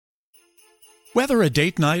Whether a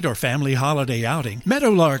date night or family holiday outing,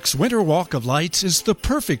 Meadowlark's Winter Walk of Lights is the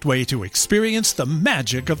perfect way to experience the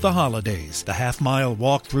magic of the holidays. The half-mile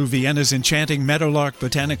walk through Vienna's enchanting Meadowlark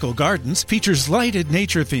Botanical Gardens features lighted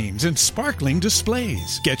nature themes and sparkling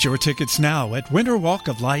displays. Get your tickets now at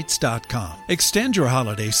winterwalkoflights.com. Extend your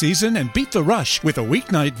holiday season and beat the rush with a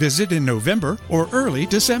weeknight visit in November or early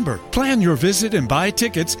December. Plan your visit and buy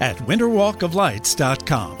tickets at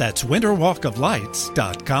winterwalkoflights.com. That's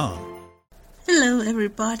winterwalkoflights.com. Hello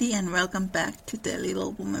everybody and welcome back to the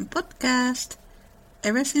Little Woman podcast.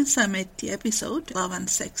 Ever since I made the episode Love and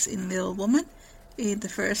Sex in Little Woman in the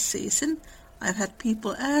first season, I've had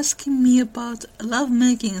people asking me about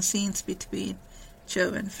love-making scenes between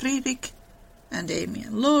Joe and Fredrik, and Amy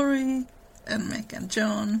and Laurie, and Meg and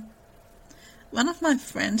John. One of my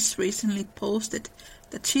friends recently posted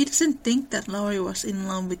that she doesn't think that Laurie was in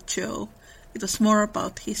love with Joe. It was more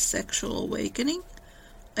about his sexual awakening.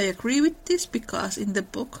 I agree with this because in the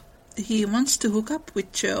book he wants to hook up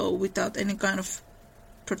with Joe without any kind of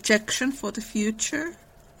projection for the future.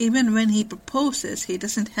 Even when he proposes, he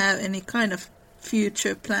doesn't have any kind of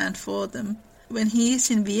future planned for them. When he is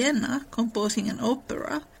in Vienna composing an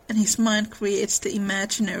opera and his mind creates the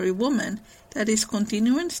imaginary woman, that is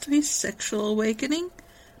continuance to his sexual awakening.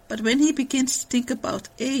 But when he begins to think about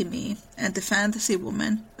Amy and the fantasy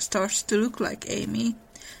woman starts to look like Amy,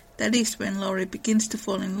 that is when Laurie begins to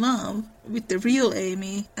fall in love with the real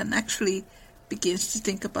Amy and actually begins to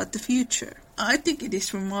think about the future. I think it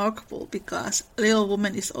is remarkable because Little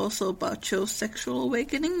Woman is also about Joe's sexual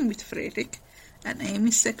awakening with Fredrik and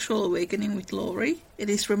Amy's sexual awakening with Laurie.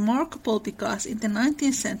 It is remarkable because in the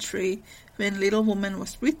 19th century, when Little Woman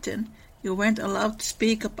was written, you weren't allowed to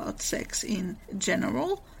speak about sex in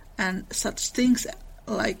general, and such things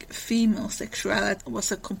like female sexuality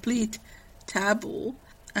was a complete taboo.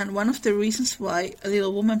 And one of the reasons why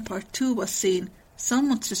Little Woman Part 2 was seen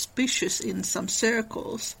somewhat suspicious in some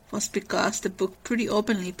circles was because the book pretty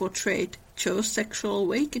openly portrayed Joe's sexual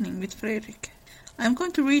awakening with Fredrik. I'm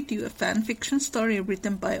going to read you a fanfiction story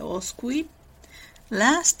written by Osqueen.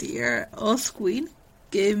 Last year, Osqueen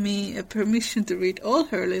gave me a permission to read all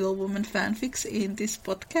her Little Woman fanfics in this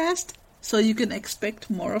podcast, so you can expect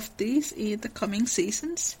more of these in the coming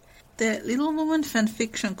seasons. The Little Woman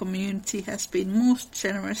fanfiction community has been most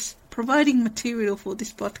generous, providing material for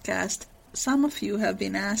this podcast. Some of you have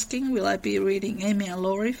been asking, will I be reading Amy and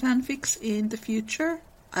Laurie fanfics in the future?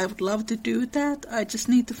 I would love to do that. I just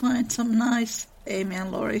need to find some nice Amy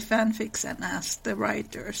and Laurie fanfics and ask the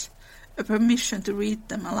writers a permission to read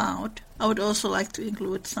them aloud. I would also like to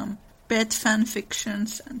include some Beth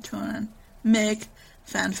fanfictions and John and Meg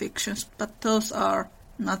fanfictions, but those are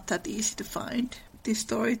not that easy to find. The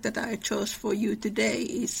story that I chose for you today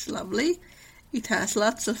is lovely. It has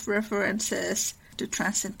lots of references to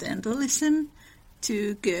transcendentalism,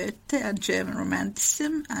 to Goethe and German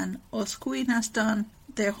Romanticism, and Osqueen has done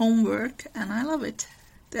their homework and I love it.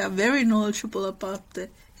 They are very knowledgeable about the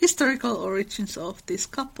historical origins of this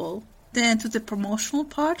couple. Then to the promotional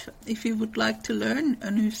part, if you would like to learn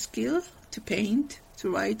a new skill to paint,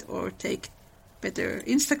 to write or take better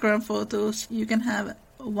Instagram photos, you can have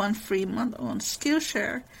 1 free month on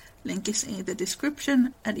Skillshare. Link is in the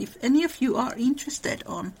description. And if any of you are interested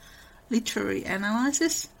on literary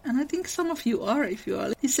analysis, and I think some of you are if you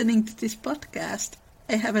are listening to this podcast,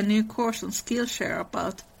 I have a new course on Skillshare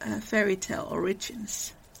about fairy tale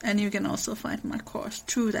origins. And you can also find my course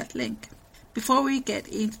through that link. Before we get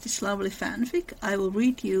into this lovely fanfic, I will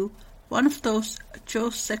read you one of those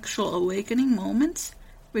Joe's sexual awakening moments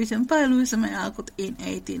written by Louisa May Alcott in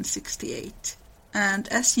 1868. And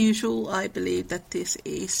as usual, I believe that this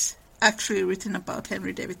is actually written about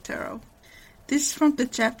Henry David Thoreau. This is from the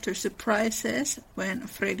chapter Surprises when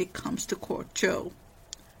Fredrik comes to court Joe.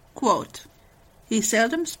 Quote, "He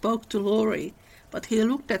seldom spoke to Laurie, but he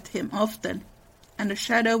looked at him often, and a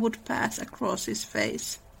shadow would pass across his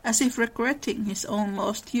face, as if regretting his own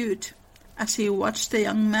lost youth, as he watched the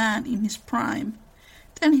young man in his prime.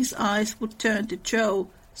 Then his eyes would turn to Joe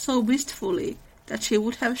so wistfully that she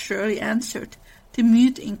would have surely answered the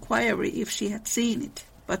mute inquiry if she had seen it,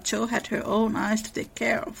 but Joe had her own eyes to take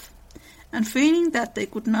care of, and feeling that they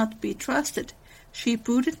could not be trusted, she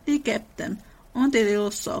prudently kept them on the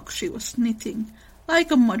little sock she was knitting,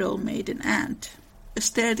 like a model maiden aunt. A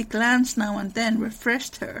steady glance now and then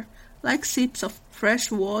refreshed her, like sips of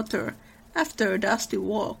fresh water after a dusty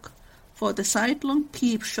walk, for the sidelong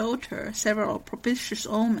peep showed her several propitious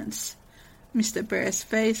omens. Mr. Bear's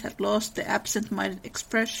face had lost the absent-minded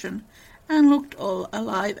expression, and looked all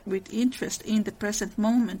alive with interest in the present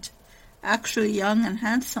moment. Actually young and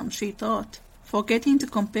handsome, she thought, forgetting to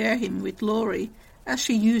compare him with Laurie as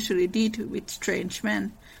she usually did with strange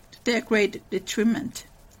men, to their great detriment.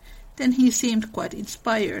 Then he seemed quite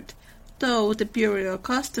inspired, though the burial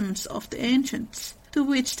customs of the ancients, to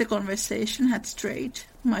which the conversation had strayed,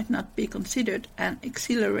 might not be considered an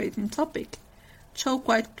exhilarating topic. Jo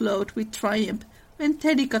quite glowed with triumph when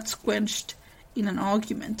Teddy got squelched in an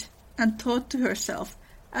argument, and thought to herself,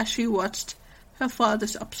 as she watched her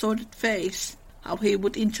father's absorbed face, how he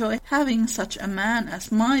would enjoy having such a man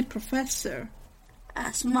as my professor.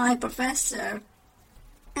 As my professor.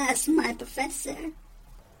 As my professor.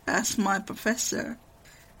 As my professor.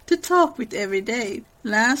 To talk with every day.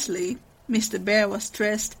 Lastly, Mr. Bear was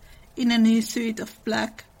dressed in a new suit of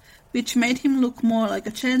black, which made him look more like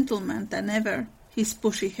a gentleman than ever. His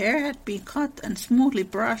bushy hair had been cut and smoothly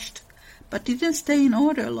brushed, but didn't stay in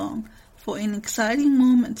order long, for in exciting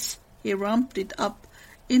moments he rumped it up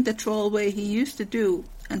in the droll way he used to do,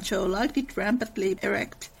 and Jo liked it rampantly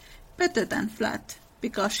erect, better than flat,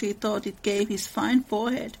 because she thought it gave his fine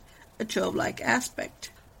forehead a Jove-like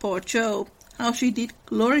aspect. Poor Jo, how she did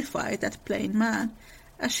glorify that plain man,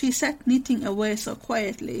 as she sat knitting away so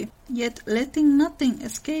quietly, yet letting nothing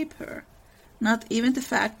escape her, not even the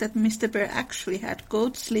fact that Mr. Bear actually had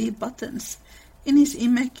goat sleeve buttons in his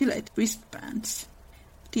immaculate wristbands.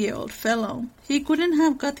 Dear old fellow, he couldn't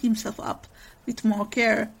have got himself up with more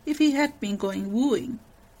care if he had been going wooing,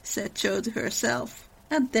 said Jo to herself,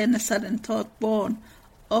 and then a sudden thought born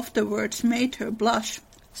of the words made her blush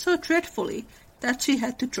so dreadfully that she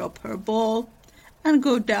had to drop her ball and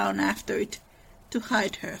go down after it to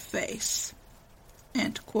hide her face.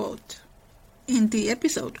 End quote. In the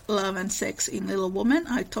episode Love and Sex in Little Woman,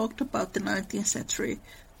 I talked about the 19th century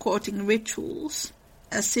courting rituals.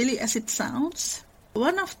 As silly as it sounds,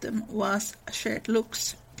 one of them was shared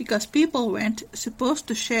looks. Because people weren't supposed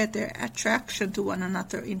to share their attraction to one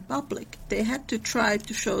another in public, they had to try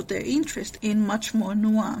to show their interest in much more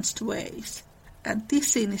nuanced ways. And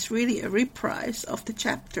this scene is really a reprise of the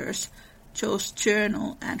chapters Jo's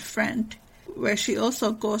journal and friend, where she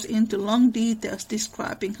also goes into long details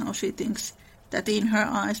describing how she thinks that in her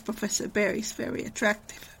eyes Professor Bear is very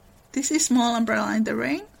attractive. This is Small Umbrella in the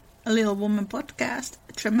Rain, a Little Woman podcast,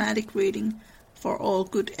 a dramatic reading for all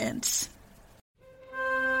good ends.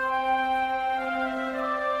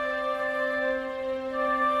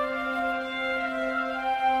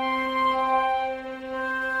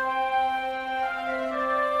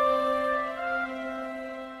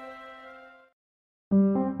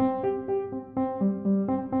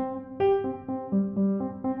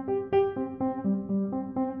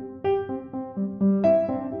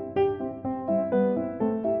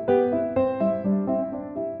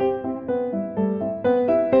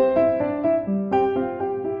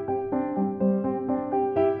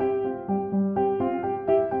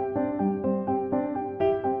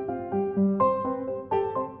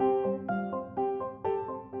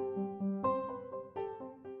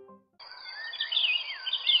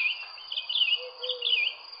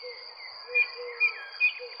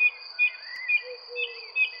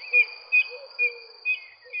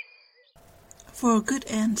 For Good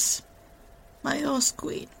Ends by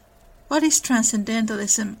Osqueen. What is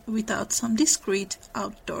transcendentalism without some discreet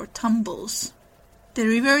outdoor tumbles? The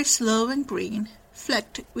river is low and green,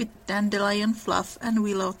 flecked with dandelion fluff and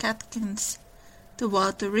willow catkins, the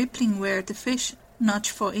water rippling where the fish nudge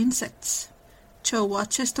for insects. Jo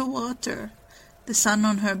watches the water, the sun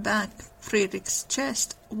on her back, Friedrich's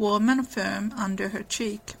chest warm and firm under her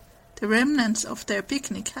cheek. The remnants of their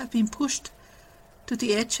picnic have been pushed to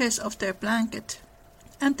the edges of their blanket,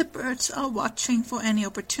 and the birds are watching for any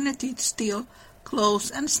opportunity to steal clothes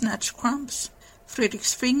and snatch crumbs.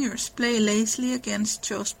 Friedrich's fingers play lazily against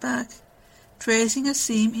Jo's back, tracing a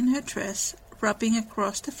seam in her dress, rubbing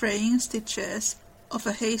across the fraying stitches of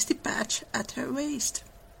a hasty patch at her waist.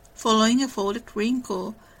 Following a folded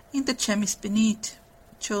wrinkle in the chemise beneath,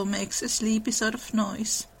 Jo makes a sleepy sort of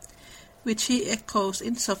noise, which he echoes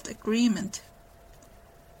in soft agreement.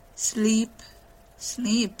 Sleep,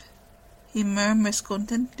 sleep, he murmurs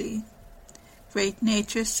contentedly. Great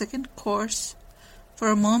nature's second course. For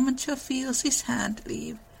a moment Jo feels his hand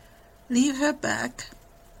leave her back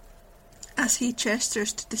as he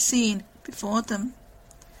gestures to the scene before them.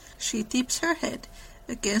 She tips her head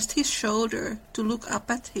against his shoulder to look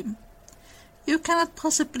up at him. You cannot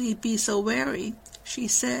possibly be so weary, she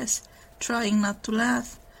says, trying not to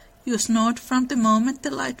laugh. You snored from the moment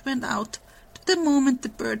the light went out to the moment the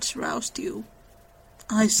birds roused you.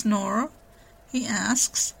 I snore? He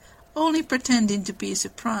asks, only pretending to be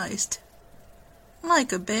surprised.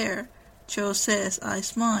 Like a bear, Jo says,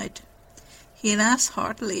 eyes-wide. He laughs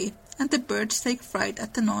heartily, and the birds take fright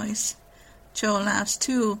at the noise. Jo laughs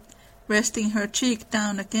too, resting her cheek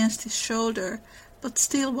down against his shoulder, but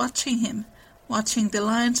still watching him, watching the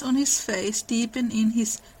lines on his face deepen in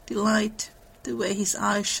his delight, the way his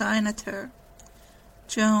eyes shine at her.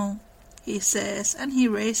 "Joe," he says, and he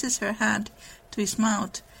raises her hand to his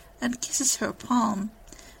mouth and kisses her palm,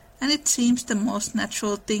 and it seems the most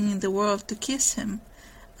natural thing in the world to kiss him,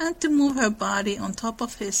 and to move her body on top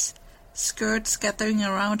of his, skirt scattering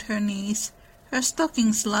around her knees, her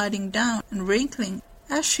stocking sliding down and wrinkling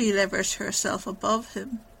as she levers herself above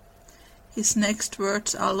him. His next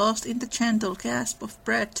words are lost in the gentle gasp of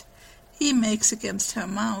breath he makes against her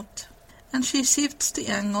mouth, and she shifts the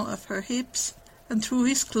angle of her hips, and through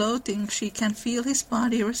his clothing she can feel his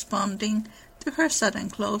body responding to her sudden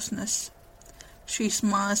closeness. She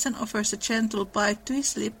smiles and offers a gentle bite to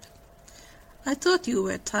his lip. "I thought you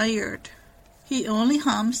were tired." He only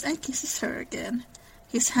hums and kisses her again,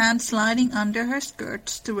 his hand sliding under her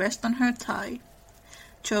skirts to rest on her thigh.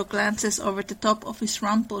 Joe glances over the top of his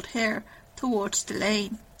rumpled hair towards the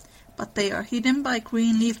lane, but they are hidden by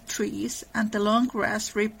green-leafed trees and the long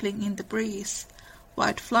grass rippling in the breeze,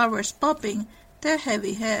 white flowers bobbing their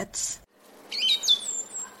heavy heads.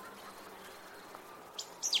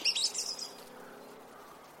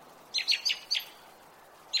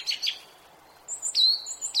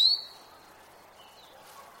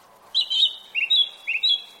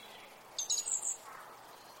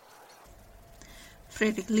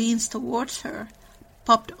 Fredrik leans towards her,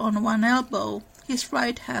 popped on one elbow, his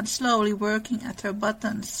right hand slowly working at her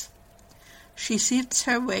buttons. She shifts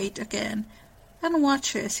her weight again and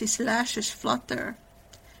watches his lashes flutter,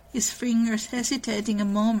 his fingers hesitating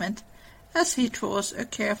a moment as he draws a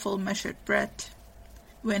careful measured breath.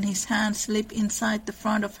 When his hands slip inside the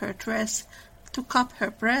front of her dress to cup her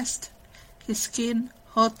breast, his skin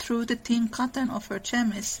hot through the thin cotton of her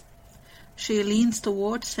chemise, she leans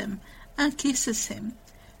towards him and kisses him,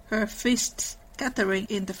 her fists gathering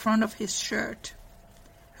in the front of his shirt,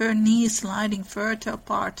 her knees sliding further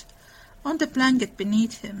apart on the blanket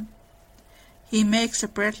beneath him. He makes a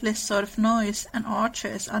breathless sort of noise and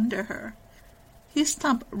arches under her, his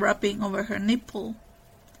thumb rubbing over her nipple.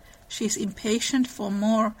 She is impatient for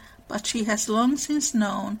more, but she has long since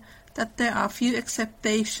known that there are few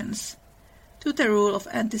exceptions to the rule of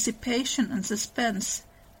anticipation and suspense,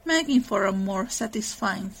 making for a more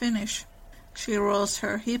satisfying finish. She rolls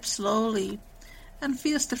her hips slowly and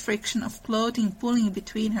feels the friction of clothing pulling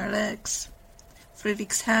between her legs.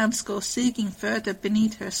 Fredrik's hands go seeking further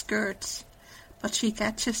beneath her skirts, but she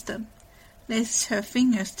catches them, laces her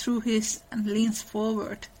fingers through his and leans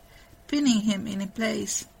forward, pinning him in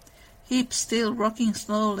place, hips still rocking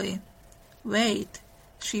slowly. "Wait,"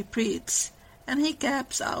 she breathes, and he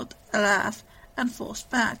gaps out a laugh and falls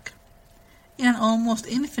back. In an almost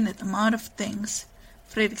infinite amount of things,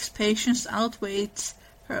 Fredrik's patience outweighs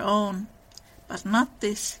her own, but not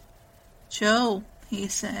this. "Joe," he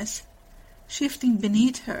says, shifting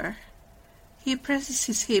beneath her. He presses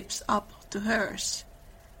his hips up to hers.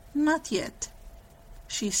 "Not yet,"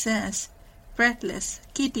 she says, breathless,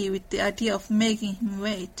 giddy with the idea of making him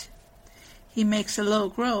wait. He makes a low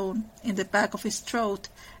groan in the back of his throat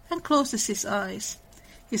and closes his eyes,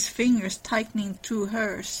 his fingers tightening through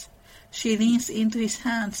hers. She leans into his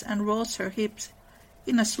hands and rolls her hips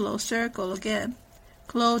in a slow circle again,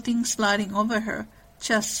 clothing sliding over her,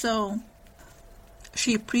 just so.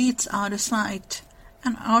 She breathes out a sigh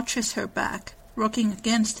and arches her back, rocking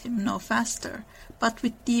against him no faster, but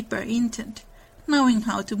with deeper intent, knowing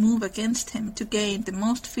how to move against him to gain the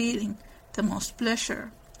most feeling, the most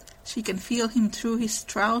pleasure. She can feel him through his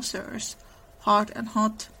trousers, hard and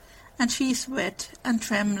hot, and she is wet and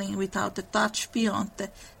trembling without a touch beyond the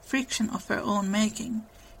friction of her own making.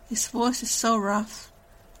 His voice is so rough.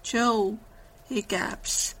 "Joe," he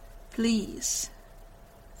gasps, "please."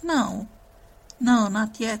 No,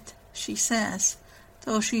 not yet," she says,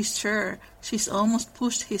 though she's sure she's almost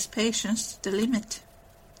pushed his patience to the limit.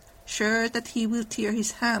 Sure that he will tear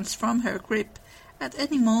his hands from her grip at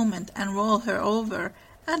any moment and roll her over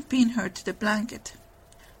and pin her to the blanket.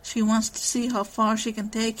 She wants to see how far she can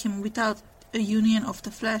take him without a union of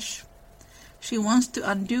the flesh. She wants to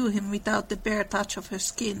undo him without the bare touch of her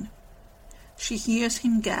skin. She hears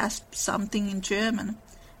him gasp something in German,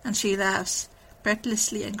 and she laughs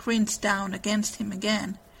breathlessly and grins down against him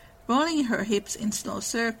again, rolling her hips in slow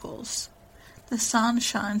circles. The sun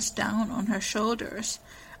shines down on her shoulders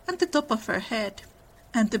and the top of her head,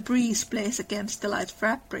 and the breeze plays against the light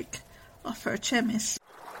fabric of her chemise.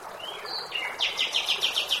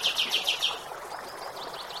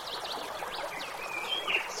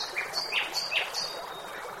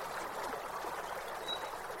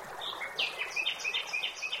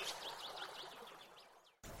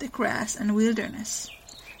 The grass and wilderness,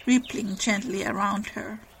 rippling gently around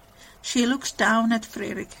her. She looks down at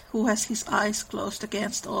Fredrik, who has his eyes closed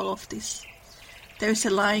against all of this. There is a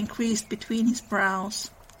line creased between his brows.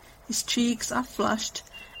 His cheeks are flushed,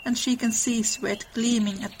 and she can see sweat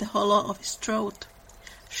gleaming at the hollow of his throat.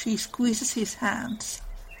 She squeezes his hands.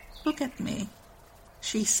 "Look at me,"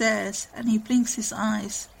 she says, and he blinks his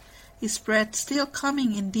eyes, his breath still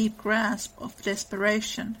coming in deep grasp of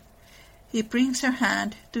desperation. He brings her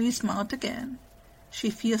hand to his mouth again. She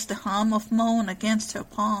feels the hum of moan against her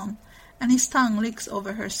palm, and his tongue licks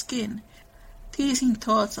over her skin, teasing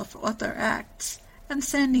thoughts of other acts, and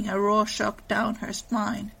sending a raw shock down her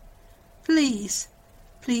spine. "Please,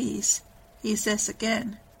 please," he says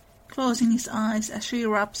again, closing his eyes as she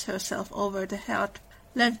wraps herself over the hot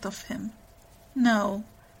length of him. "No,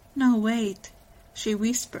 no, wait," she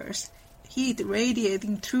whispers, heat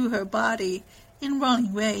radiating through her body in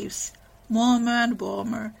rolling waves, warmer and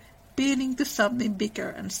warmer, beating to something bigger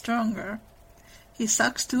and stronger. He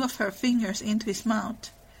sucks 2 of her fingers into his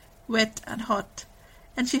mouth, wet and hot,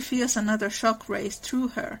 and she feels another shock race through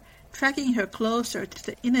her, dragging her closer to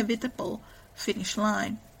the inevitable finish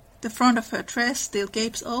line. The front of her dress still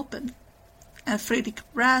gapes open, and Fredrik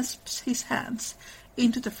grasps his hands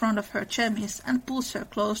into the front of her chemise and pulls her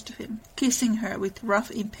close to him, kissing her with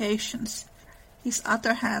rough impatience. His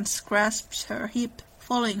other hand grasps her hip,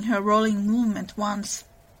 following her rolling movement once,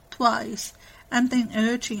 twice, and then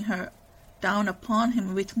urging her down upon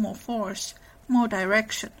him with more force, more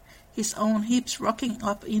direction, his own hips rocking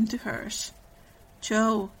up into hers.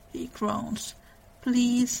 "Joe," he groans,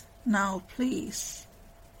 "please, now please."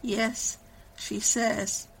 "Yes," she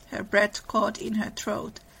says, her breath caught in her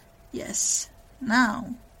throat. "Yes,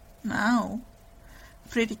 now, now."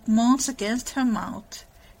 Fredrik moans against her mouth,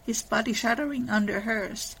 his body shuddering under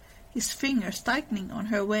hers, his fingers tightening on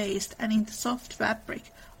her waist and in the soft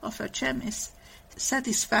fabric of her chemise.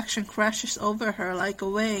 Satisfaction crashes over her like a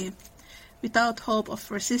wave, without hope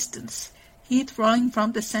of resistance, heat rolling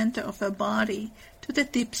from the center of her body to the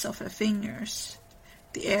tips of her fingers.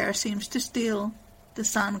 The air seems to still, the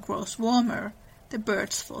sun grows warmer, the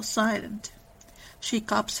birds fall silent. She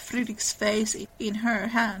cups Fredrik's face in her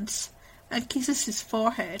hands and kisses his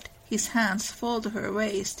forehead. His hands fall to her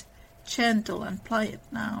waist, gentle and pliant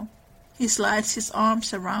now. He slides his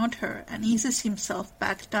arms around her and eases himself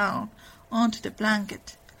back down onto the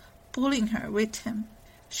blanket, pulling her with him.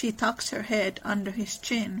 She tucks her head under his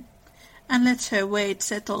chin and lets her weight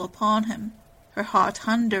settle upon him, her heart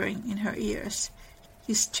thundering in her ears,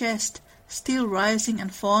 his chest still rising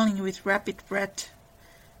and falling with rapid breath.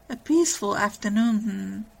 "A peaceful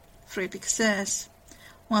afternoon, Fredrik says,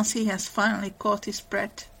 once he has finally caught his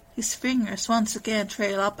breath. His fingers once again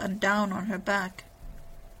trail up and down on her back.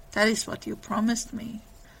 "That is what you promised me."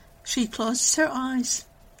 She closes her eyes.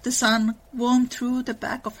 The sun warmed through the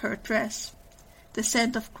back of her dress, the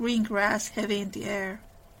scent of green grass heavy in the air.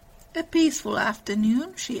 "A peaceful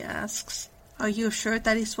afternoon?" she asks. "Are you sure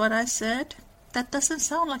that is what I said? That doesn't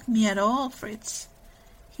sound like me at all, Fritz."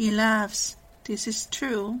 He laughs. This is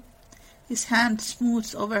true. His hand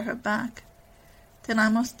smooths over her back. "Then I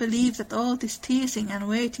must believe that all this teasing and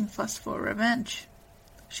waiting was for revenge."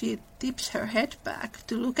 She tips her head back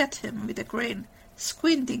to look at him with a grin,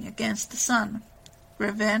 squinting against the sun.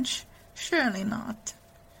 "Revenge? Surely not."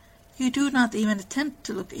 "You do not even attempt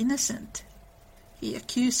to look innocent," he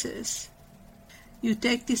accuses. "You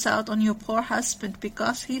take this out on your poor husband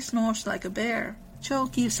because he snores like a bear." Joe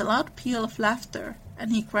gives a loud peal of laughter,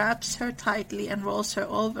 and he grabs her tightly and rolls her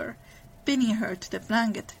over, pinning her to the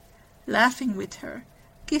blanket, laughing with her,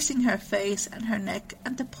 kissing her face and her neck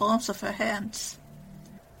and the palms of her hands.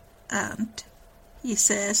 "And," he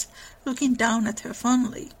says, looking down at her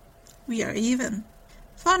fondly, "we are even."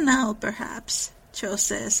 "For now, perhaps," Joe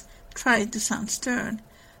says, trying to sound stern,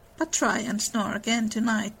 "but try and snore again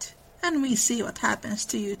tonight, and we see what happens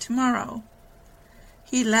to you tomorrow."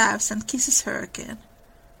 He laughs and kisses her again.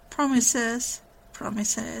 "Promises,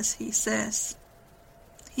 promises," he says.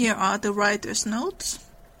 Here are the writer's notes.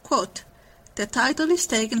 Quote, "The title is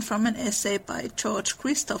taken from an essay by George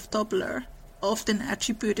Christoph Dobler, often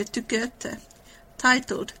attributed to Goethe,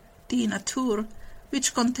 titled Die Natur,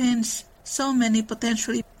 which contains so many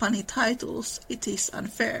potentially punny titles it is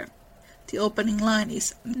unfair. The opening line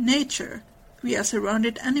is, 'Nature, we are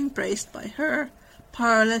surrounded and embraced by her,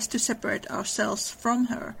 powerless to separate ourselves from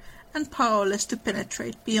her, and powerless to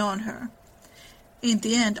penetrate beyond her.' In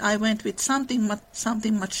the end, I went with something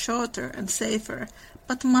much shorter and safer,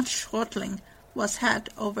 but much chortling was had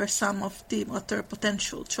over some of the other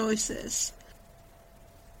potential choices."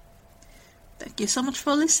 Thank you so much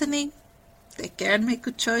for listening. Take care and make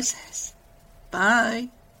good choices. Bye.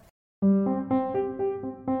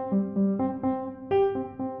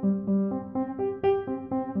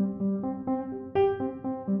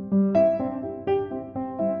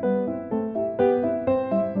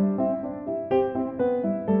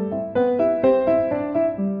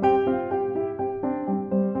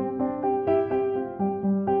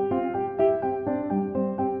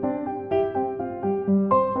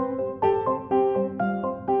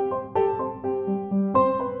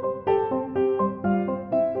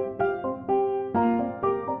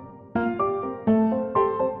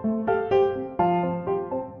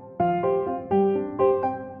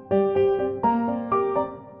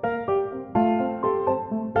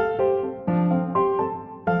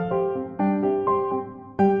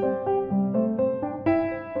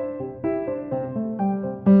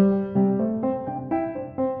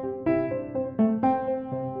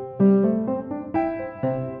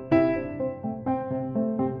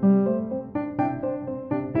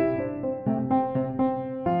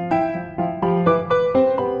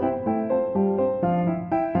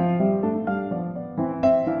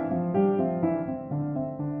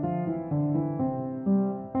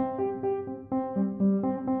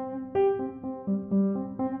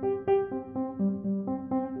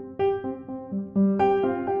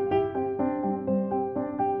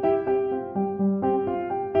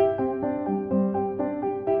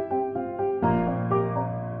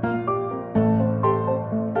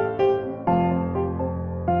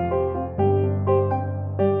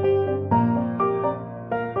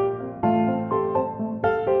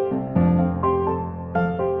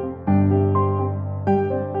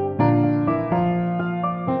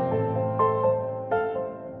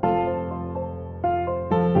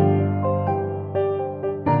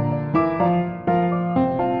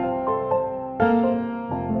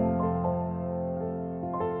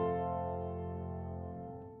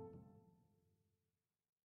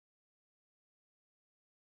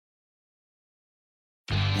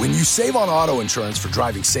 When you save on auto insurance for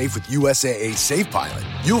driving safe with USAA Safe Pilot,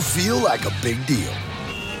 you'll feel like a big deal,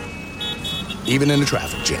 even in a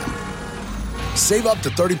traffic jam. Save up to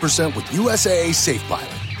 30% with USAA Safe Pilot.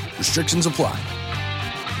 Restrictions apply.